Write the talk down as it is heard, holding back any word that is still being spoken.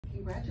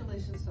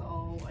congratulations to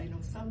all. I know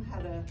some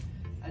had a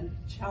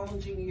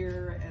challenging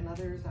year and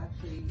others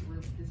actually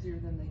were busier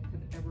than they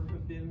could ever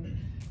have been.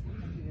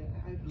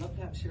 I'd love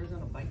to have shares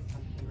on a bike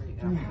company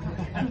right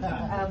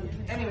now.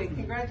 Anyway,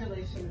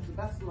 congratulations,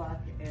 best of luck,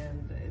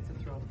 and it's a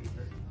thrill to be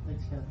here.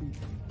 Thanks, Kathy.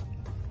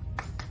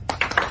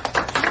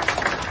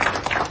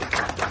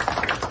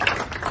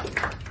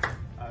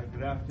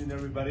 Good afternoon,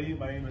 everybody.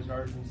 My name is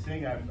Arjun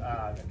Singh. I'm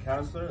a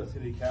councillor in the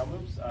City of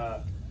Kamloops.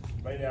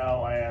 Right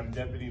now, I am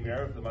Deputy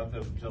Mayor for the month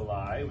of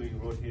July. We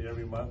rotate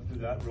every month through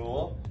that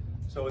role.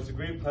 So it's a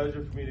great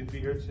pleasure for me to be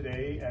here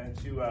today and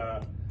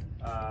to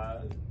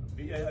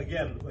be,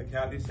 again, like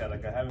Kathy said,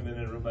 like I haven't been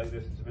in a room like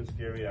this. It's a bit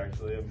scary,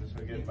 actually. I'm just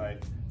going to get my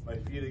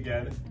feet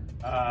again.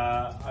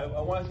 I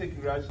want to say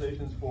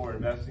congratulations for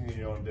investing in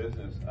your own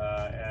business.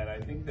 And I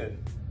think that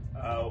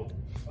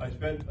I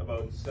spent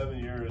about 7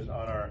 years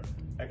on our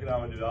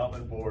Economic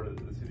Development Board of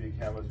the City of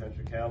Kamloops,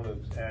 Central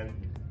Kamloops, and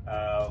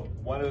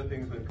one of the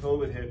things when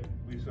COVID hit,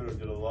 we sort of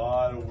did a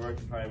lot of work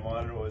to try and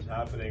monitor what was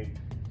happening,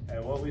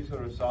 and what we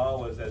sort of saw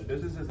was that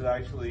businesses that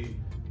actually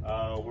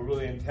were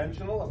really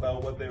intentional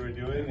about what they were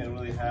doing and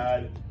really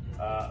had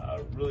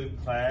really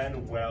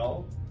planned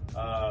well,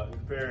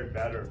 fared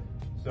better.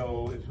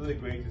 So it's really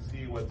great to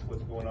see what's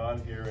going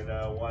on here, and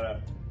I want to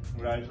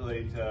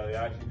congratulate the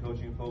Action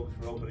Coaching folks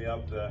for opening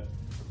up the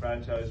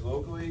franchise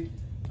locally.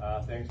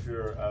 Thanks for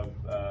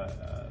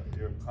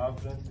your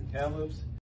confidence in Kamloops.